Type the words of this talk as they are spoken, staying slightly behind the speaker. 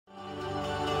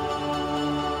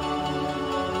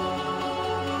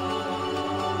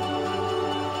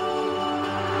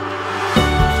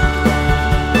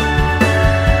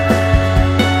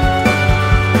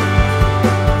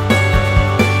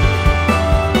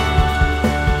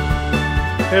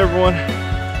Hey everyone,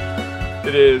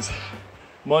 it is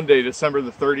Monday, December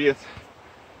the 30th,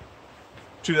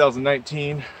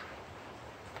 2019,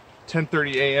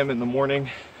 10:30 a.m. in the morning,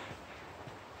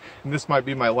 and this might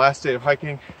be my last day of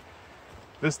hiking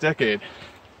this decade.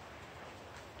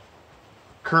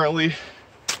 Currently,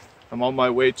 I'm on my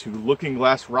way to Looking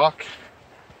Glass Rock,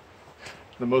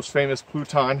 the most famous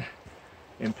pluton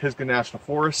in Pisgah National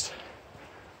Forest,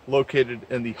 located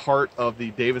in the heart of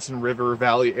the Davison River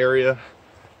Valley area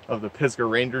of the Pisgah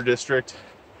Ranger District,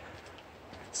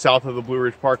 south of the Blue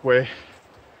Ridge Parkway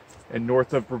and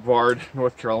north of Brevard,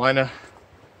 North Carolina.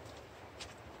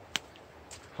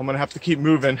 I'm gonna have to keep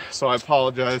moving, so I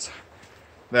apologize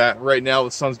that right now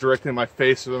the sun's directly in my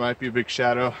face, so there might be a big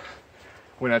shadow.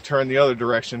 When I turn the other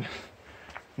direction,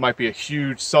 might be a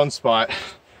huge sunspot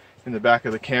in the back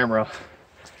of the camera.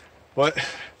 But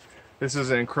this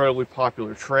is an incredibly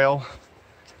popular trail.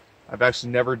 I've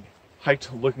actually never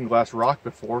hiked Looking Glass Rock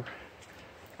before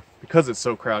because it's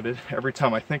so crowded. Every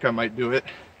time I think I might do it,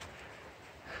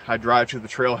 I drive to the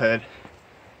trailhead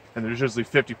and there's usually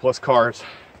 50 plus cars.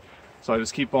 So I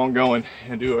just keep on going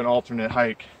and do an alternate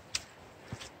hike.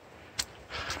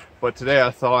 But today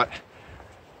I thought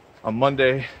on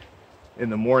Monday in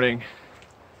the morning,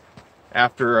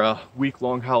 after a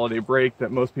week-long holiday break that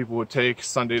most people would take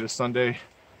Sunday to Sunday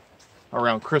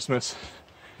around Christmas,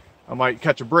 I might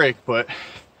catch a break, but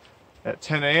at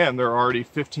 10 a.m. there are already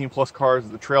 15 plus cars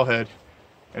at the trailhead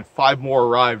and 5 more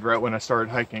arrived right when I started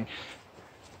hiking.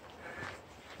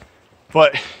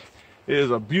 But it is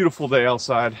a beautiful day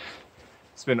outside.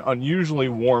 It's been unusually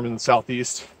warm in the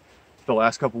southeast the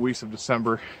last couple weeks of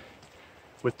December,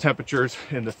 with temperatures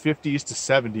in the 50s to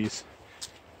 70s.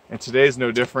 And today is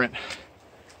no different.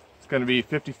 It's going to be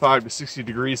 55 to 60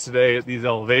 degrees today at these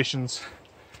elevations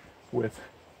with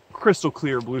crystal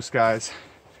clear blue skies.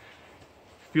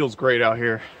 Feels great out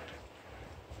here.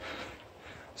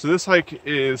 So this hike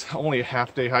is only a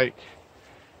half-day hike.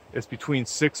 It's between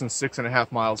 6 and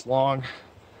 6.5 miles long,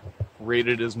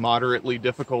 rated as moderately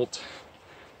difficult.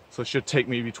 So it should take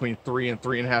me between 3 and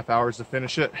 3.5 hours to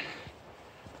finish it.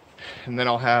 And then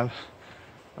I'll have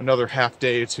another half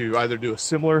day to either do a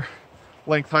similar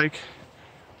length hike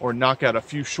or knock out a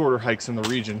few shorter hikes in the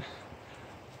region.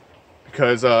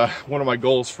 Because one of my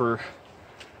goals for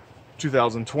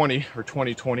 2020 or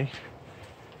 2020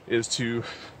 is to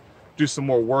do some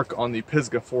more work on the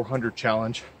Pisgah 400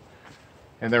 challenge.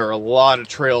 And there are a lot of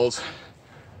trails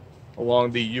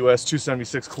along the US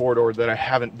 276 corridor that I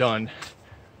haven't done.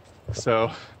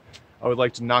 So I would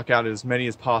like to knock out as many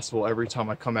as possible every time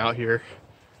I come out here.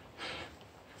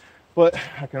 But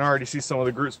I can already see some of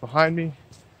the groups behind me.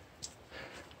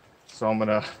 So I'm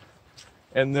gonna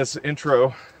end this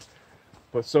intro.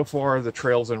 But so far the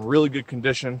trail's in really good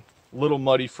condition. A little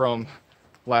muddy from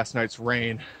last night's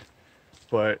rain,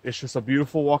 but it's just a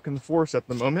beautiful walk in the forest at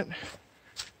the moment.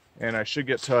 And I should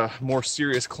get to more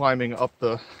serious climbing up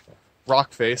the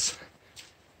rock face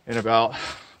in about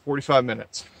 45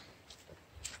 minutes.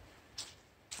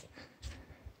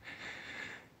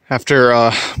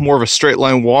 After more of a straight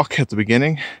line walk at the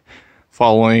beginning,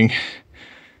 following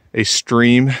a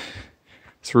stream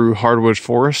through hardwood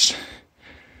forest,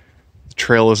 the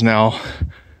trail is now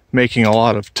making a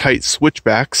lot of tight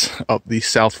switchbacks up the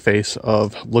south face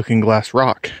of Looking Glass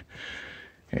Rock,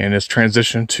 and it's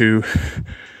transitioned to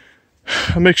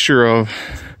a mixture of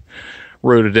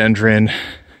rhododendron,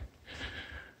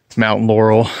 mountain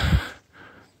laurel,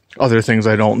 other things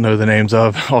I don't know the names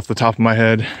of off the top of my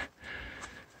head.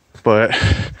 But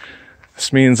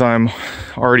this means I'm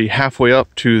already halfway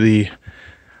up to the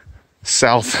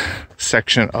south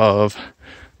section of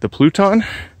the Pluton,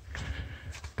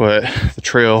 but the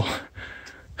trail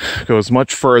goes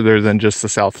much further than just the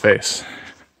south face.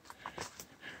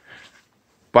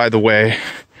 By the way,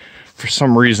 for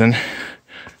some reason,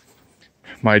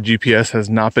 my GPS has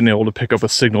not been able to pick up a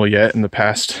signal yet in the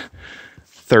past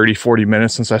 30-40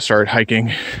 minutes since I started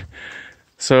hiking.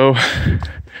 So I'm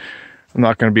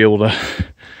not going to be able to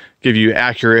give you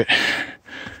accurate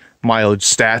mileage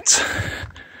stats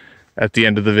at the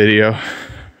end of the video.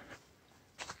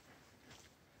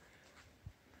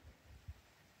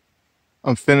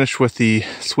 I'm finished with the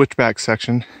switchback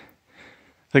section.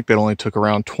 I think that only took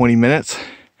around 20 minutes.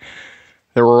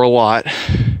 There were a lot.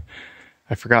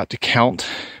 I forgot to count,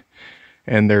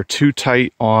 and they're too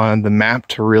tight on the map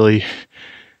to really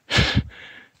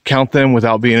count them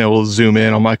without being able to zoom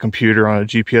in on my computer on a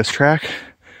GPS track.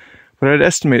 But I'd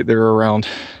estimate there were around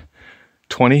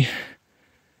 20,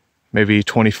 maybe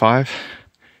 25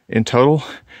 in total.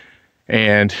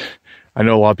 And I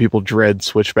know a lot of people dread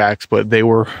switchbacks, but they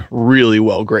were really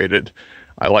well graded.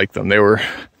 I like them. They were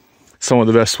some of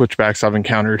the best switchbacks I've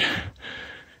encountered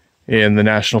in the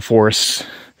national forests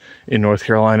in North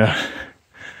Carolina.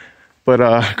 But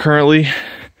currently,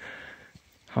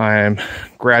 I'm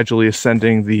gradually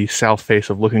ascending the south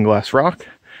face of Looking Glass Rock,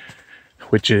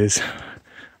 which is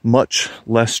much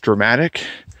less dramatic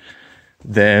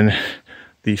than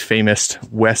the famous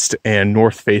west and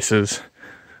north faces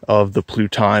of the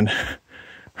Pluton.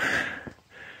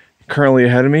 Currently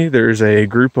ahead of me, there's a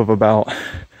group of about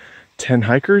 10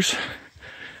 hikers,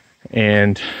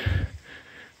 and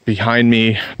behind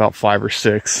me about 5 or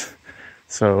 6.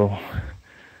 So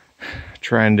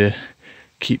trying to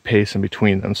keep pace in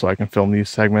between them so I can film these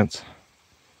segments.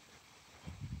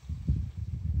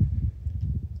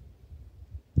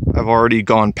 I've already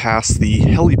gone past the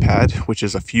helipad, which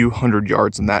is a few hundred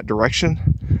yards in that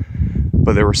direction,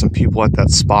 but there were some people at that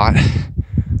spot,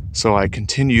 so I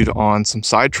continued on some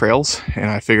side trails, and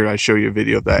I figured I'd show you a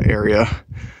video of that area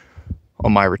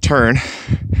on my return.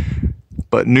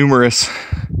 But numerous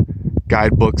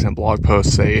guidebooks and blog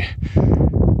posts say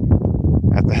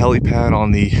at the helipad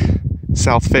on the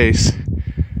south face,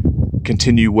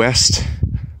 continue west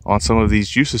on some of these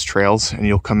juices trails and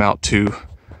you'll come out to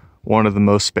one of the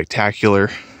most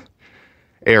spectacular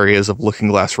areas of Looking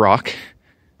Glass Rock.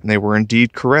 And they were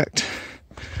indeed correct.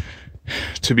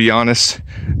 To be honest,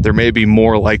 there may be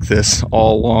more like this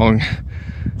all along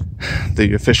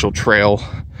the official trail,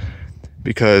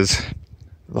 because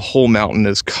the whole mountain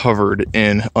is covered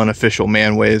in unofficial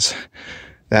manways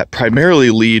that primarily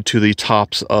lead to the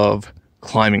tops of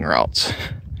climbing routes.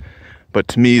 But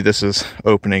to me, this is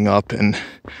opening up and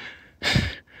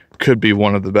could be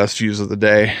one of the best views of the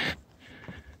day.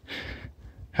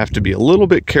 Have to be a little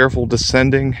bit careful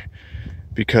descending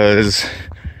because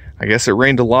I guess it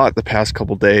rained a lot the past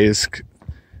couple days.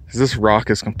 This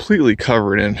rock is completely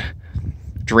covered in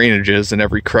drainages in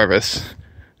every crevice.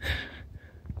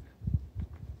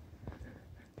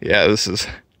 Yeah, this is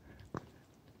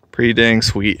pretty dang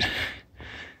sweet.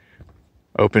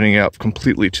 Opening up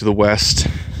completely to the west.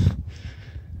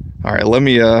 All right, let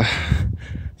me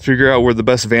figure out where the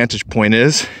best vantage point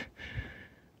is,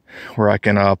 where I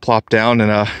can plop down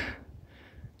and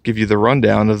give you the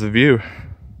rundown of the view.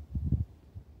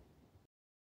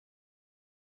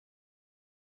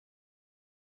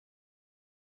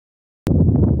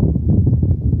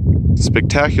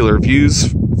 Spectacular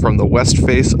views from the west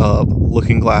face of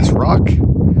Looking Glass Rock.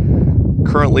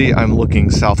 Currently, I'm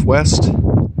looking southwest.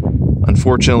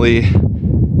 Unfortunately,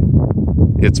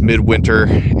 it's midwinter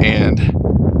and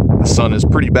the sun is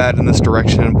pretty bad in this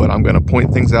direction, but I'm going to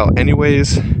point things out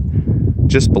anyways.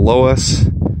 Just below us,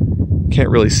 can't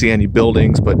really see any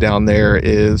buildings, but down there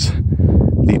is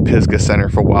the Pisgah Center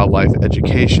for Wildlife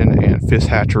Education and Fish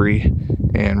Hatchery,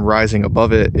 and rising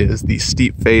above it is the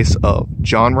steep face of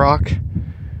John Rock,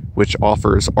 which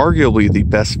offers arguably the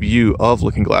best view of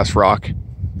Looking Glass Rock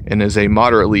and is a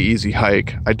moderately easy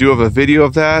hike. I do have a video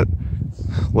of that.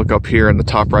 Look up here in the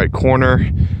top right corner.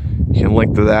 You can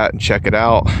link to that and check it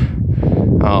out.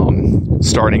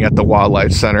 Starting at the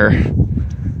Wildlife Center,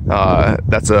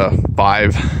 that's a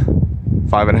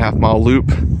 5.5 mile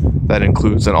loop that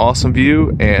includes an awesome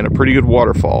view and a pretty good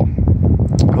waterfall.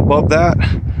 Above that,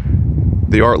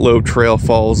 the Art Loeb Trail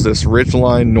follows this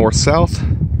ridgeline north-south,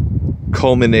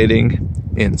 culminating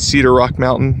in Cedar Rock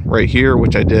Mountain right here,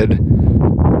 which I did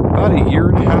about a year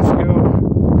and a half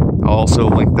ago. I'll also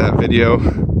link that video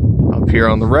up here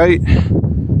on the right.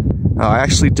 I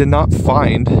actually did not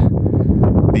find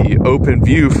the open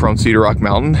view from Cedar Rock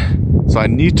Mountain, so I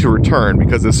need to return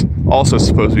because it's also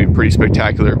supposed to be a pretty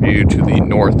spectacular view to the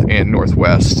north and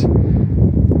northwest.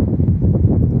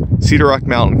 Cedar Rock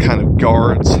Mountain kind of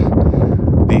guards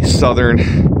the southern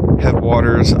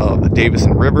headwaters of the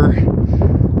Davison River.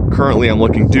 Currently, I'm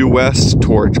looking due west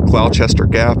towards Gloucester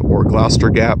Gap or Gloucester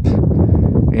Gap,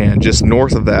 and just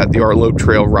north of that, the Art Loeb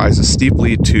Trail rises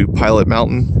steeply to Pilot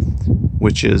Mountain,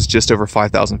 which is just over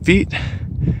 5,000 feet.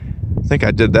 I think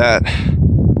I did that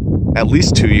at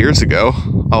least 2 years ago.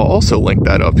 I'll also link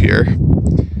that up here.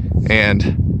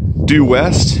 And due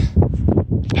west,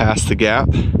 past the gap,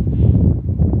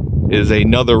 is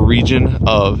another region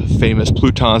of famous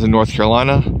plutons in North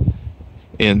Carolina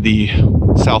in the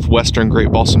southwestern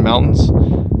Great Boston Mountains.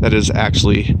 That is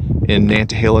actually in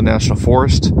Nantahala National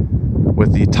Forest,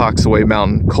 with the Toxaway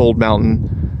Mountain, Cold Mountain,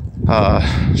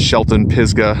 Shelton,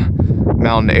 Pisgah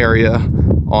Mountain area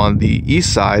on the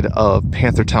east side of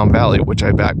Panthertown Valley, which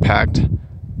I backpacked,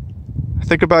 I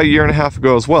think about a year and a half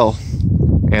ago as well.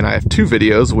 And I have 2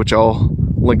 videos, which I'll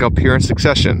link up here in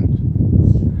succession.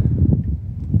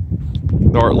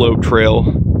 The Art Loeb Trail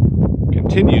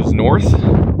continues north,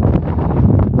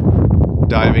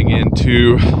 diving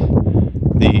into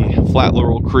the Flat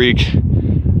Laurel Creek,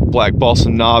 Black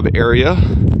Balsam Knob area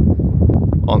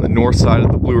on the north side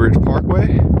of the Blue Ridge Parkway,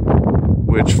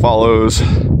 which follows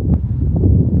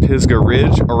Pisgah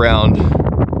Ridge around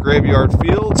Graveyard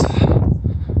Fields,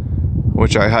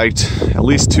 which I hiked at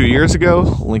least 2 years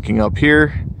ago, linking up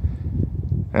here.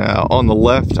 On the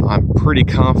left, I'm pretty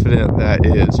confident that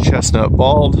is Chestnut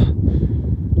Bald,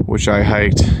 which I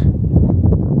hiked,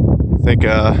 I think,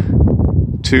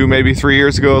 2, maybe 3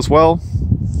 years ago as well.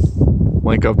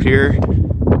 Link up here.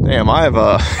 Damn, I have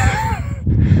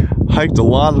hiked a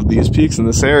lot of these peaks in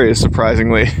this area,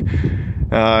 surprisingly.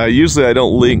 Usually I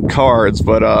don't link cards,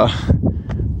 but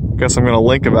guess I'm gonna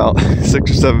link about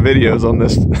 6 or 7 videos on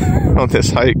this on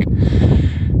this hike.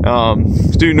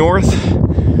 Due north,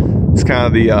 it's kind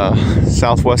of the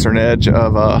southwestern edge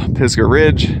of Pisgah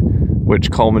Ridge, which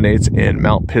culminates in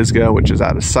Mount Pisgah, which is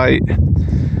out of sight.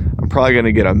 I'm probably going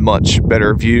to get a much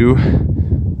better view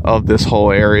of this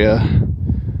whole area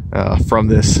from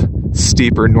this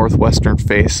steeper northwestern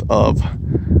face of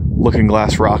Looking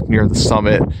Glass Rock near the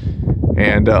summit.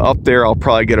 And up there, I'll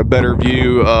probably get a better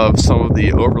view of some of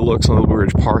the overlooks on the Blue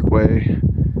Ridge Parkway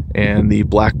and the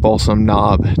Black Balsam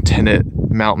Knob Tenet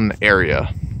Mountain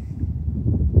area.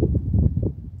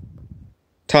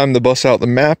 Time to bust out the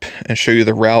map and show you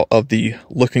the route of the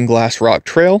Looking Glass Rock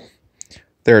Trail.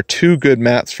 There are 2 good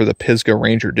maps for the Pisgah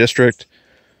Ranger District.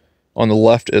 On the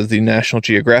left is the National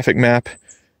Geographic map,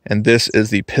 and this is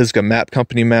the Pisgah Map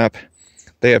Company map.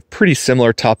 They have pretty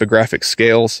similar topographic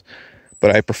scales,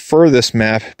 but I prefer this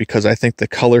map because I think the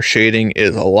color shading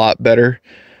is a lot better.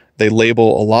 They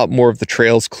label a lot more of the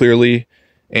trails clearly,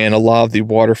 and a lot of the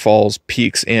waterfalls,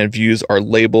 peaks, and views are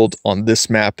labeled on this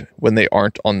map when they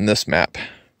aren't on this map.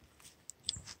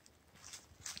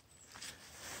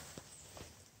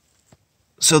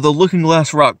 So the Looking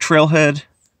Glass Rock trailhead,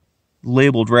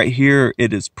 labeled right here,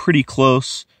 it is pretty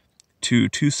close to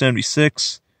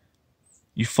 276.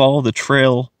 You follow the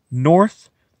trail north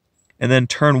and then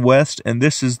turn west, and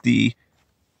this is the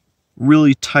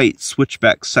really tight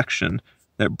switchback section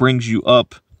that brings you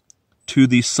up to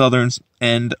the southern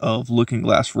end of Looking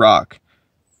Glass Rock.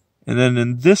 And then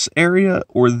in this area,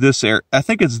 or this area, I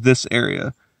think it's this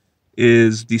area,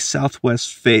 is the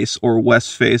southwest face or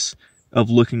west face of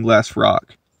Looking Glass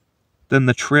Rock. Then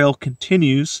the trail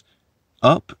continues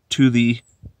up to the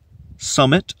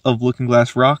summit of Looking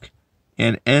Glass Rock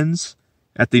and ends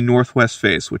at the northwest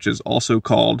face, which is also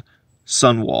called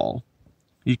Sunwall.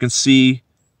 You can see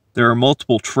there are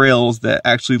multiple trails that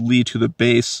actually lead to the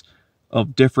base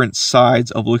of different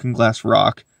sides of Looking Glass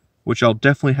Rock, which I'll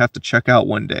definitely have to check out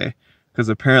one day, because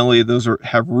apparently those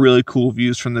have really cool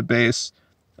views from the base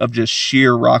of just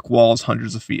sheer rock walls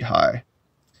hundreds of feet high.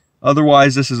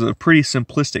 Otherwise, this is a pretty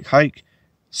simplistic hike.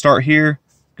 Start here,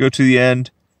 go to the end,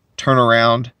 turn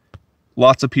around.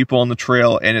 Lots of people on the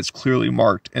trail, and it's clearly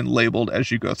marked and labeled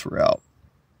as you go throughout.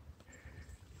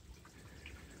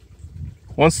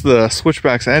 Once the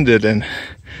switchbacks ended and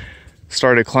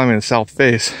started climbing the south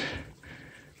face,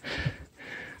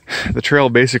 the trail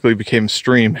basically became a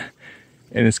stream,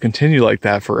 and it's continued like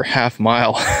that for a half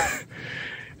mile.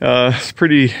 It's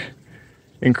pretty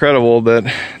incredible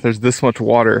that there's this much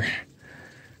water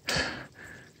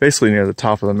basically near the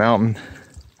top of the mountain,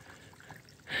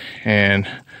 and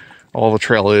all the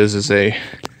trail is a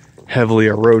heavily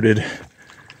eroded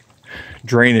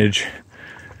drainage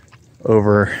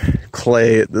over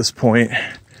clay at this point.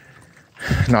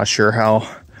 Not sure how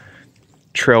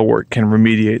trail work can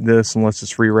remediate this unless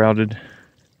it's rerouted.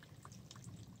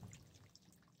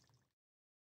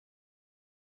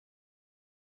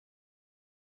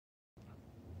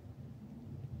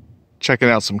 Checking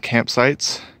out some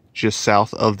campsites just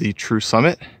south of the true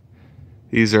summit.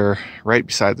 These are right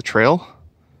beside the trail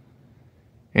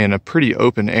in a pretty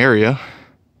open area.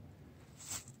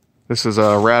 This is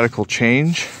a radical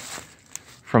change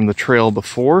from the trail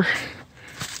before,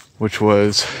 which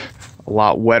was a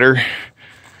lot wetter,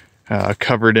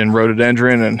 covered in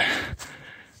rhododendron and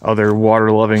other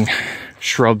water-loving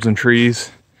shrubs and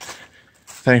trees.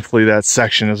 Thankfully that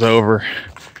section is over,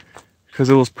 because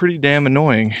it was pretty damn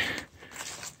annoying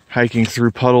hiking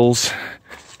through puddles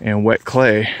and wet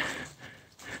clay.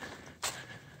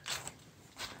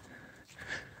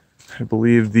 I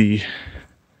believe the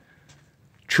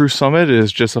true summit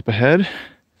is just up ahead.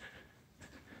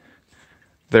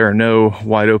 There are no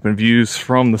wide open views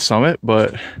from the summit,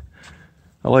 but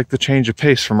I like the change of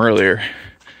pace from earlier.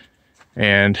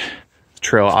 And the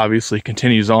trail obviously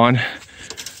continues on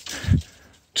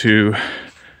to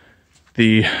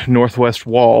the northwest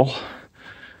wall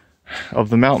of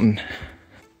the mountain.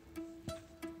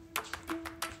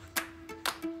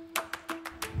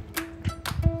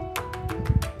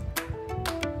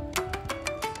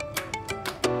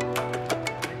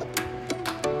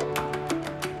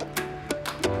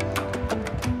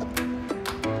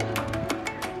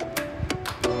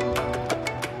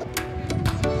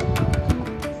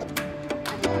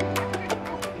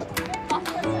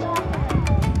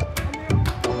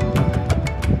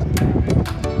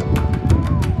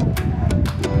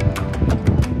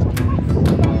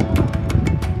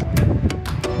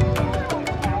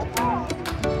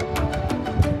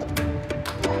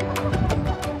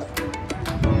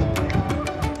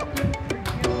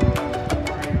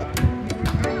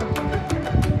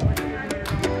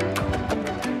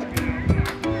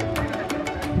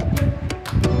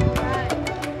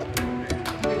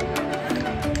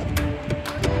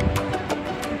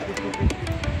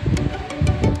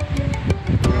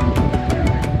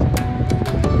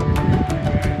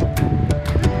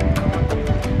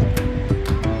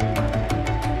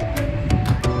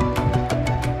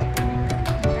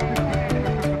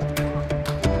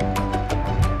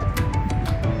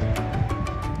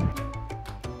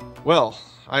 Well,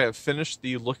 I have finished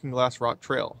the Looking Glass Rock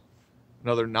Trail,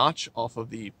 another notch off of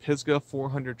the Pisgah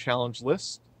 400 challenge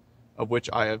list, of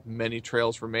which I have many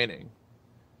trails remaining.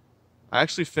 I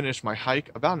actually finished my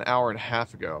hike about an hour and a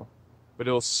half ago, but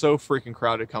it was so freaking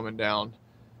crowded coming down.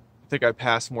 I think I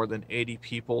passed more than 80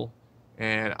 people,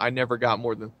 and I never got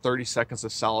more than 30 seconds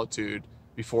of solitude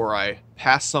before I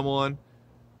passed someone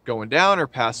going down or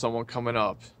passed someone coming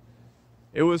up.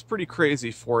 It was pretty crazy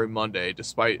for a Monday,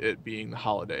 despite it being the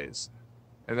holidays.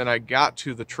 And then I got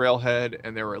to the trailhead,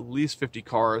 and there were at least 50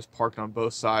 cars parked on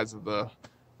both sides of the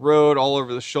road, all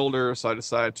over the shoulder, so I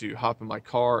decided to hop in my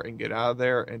car and get out of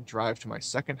there and drive to my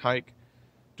second hike,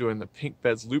 doing the Pink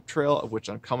Beds Loop Trail, of which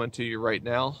I'm coming to you right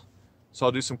now. So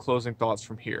I'll do some closing thoughts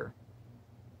from here.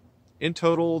 In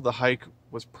total, the hike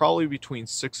was probably between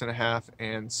 6.5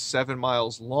 and 7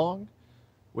 miles long,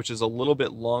 which is a little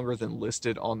bit longer than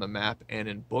listed on the map and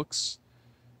in books.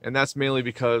 And that's mainly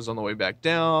because on the way back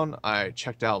down, I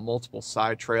checked out multiple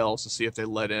side trails to see if they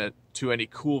led in to any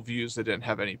cool views that didn't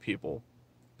have any people.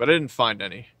 But I didn't find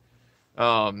any.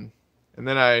 And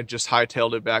then I just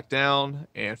hightailed it back down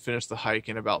and finished the hike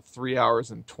in about 3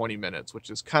 hours and 20 minutes, which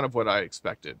is kind of what I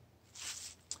expected.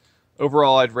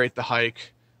 Overall, I'd rate the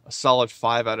hike a solid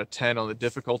 5 out of 10 on the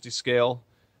difficulty scale.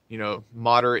 You know,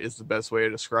 moderate is the best way to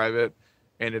describe it.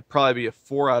 And it'd probably be a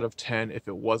 4 out of 10 if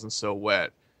it wasn't so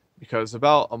wet, because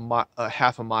about a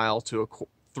half a mile to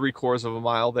 3/4 of a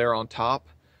mile there on top,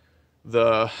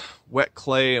 the wet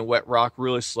clay and wet rock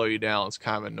really slow you down. It's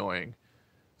kind of annoying.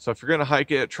 So if you're going to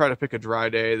hike it, try to pick a dry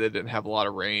day that didn't have a lot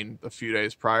of rain a few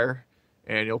days prior,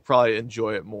 and you'll probably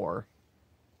enjoy it more.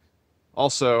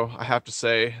 Also, I have to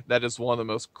say, that is one of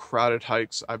the most crowded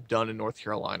hikes I've done in North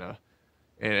Carolina.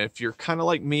 And if you're kind of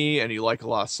like me and you like a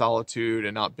lot of solitude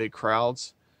and not big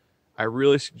crowds, I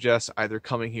really suggest either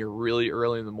coming here really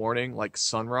early in the morning, like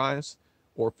sunrise,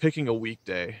 or picking a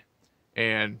weekday.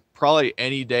 And probably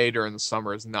any day during the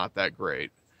summer is not that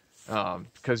great,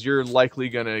 because you're likely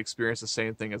going to experience the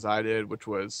same thing as I did, which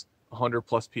was 100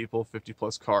 plus people, 50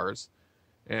 plus cars.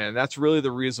 And that's really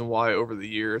the reason why over the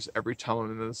years, every time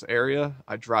I'm in this area,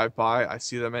 I drive by, I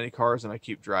see that many cars, and I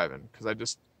keep driving, because I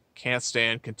just can't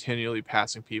stand continually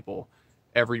passing people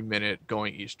every minute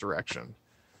going each direction.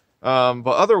 But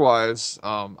otherwise,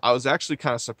 I was actually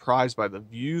kind of surprised by the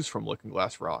views from Looking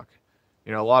Glass Rock.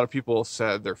 You know, a lot of people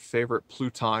said their favorite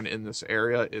Pluton in this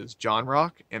area is John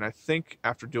Rock, and I think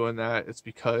after doing that, it's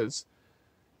because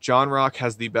John Rock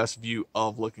has the best view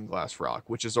of Looking Glass Rock,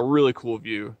 which is a really cool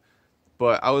view.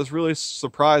 But I was really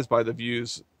surprised by the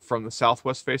views from the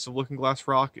southwest face of Looking Glass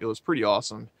Rock. It was pretty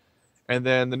awesome. And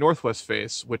then the northwest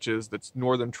face, which is the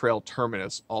Northern Trail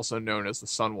terminus, also known as the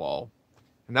Sunwall.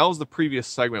 And that was the previous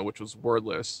segment, which was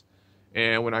wordless.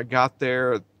 And when I got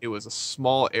there, it was a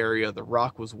small area. The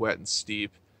rock was wet and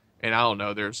steep. And I don't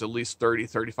know, there's at least 30,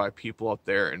 35 people up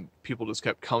there, and people just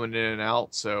kept coming in and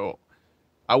out. So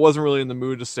I wasn't really in the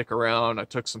mood to stick around. I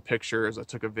took some pictures, I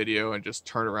took a video, and just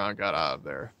turned around and got out of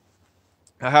there.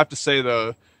 I have to say,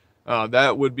 though,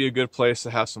 that would be a good place to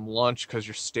have some lunch, because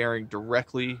you're staring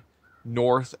directly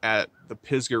north at the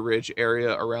Pisgah Ridge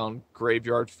area around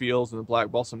Graveyard Fields and the Black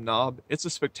Balsam Knob. It's a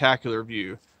spectacular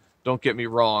view, don't get me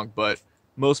wrong, but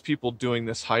most people doing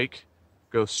this hike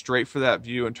go straight for that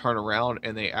view and turn around,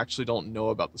 and they actually don't know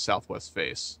about the southwest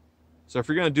face. So if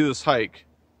you're going to do this hike,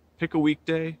 pick a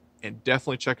weekday and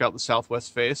definitely check out the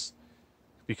southwest face,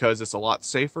 because it's a lot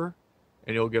safer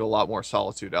and you'll get a lot more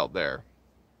solitude out there.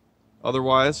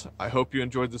 Otherwise, I hope you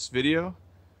enjoyed this video.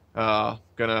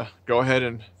 Gonna go ahead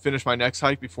and finish my next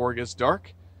hike before it gets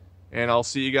dark, and I'll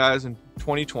see you guys in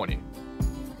 2020.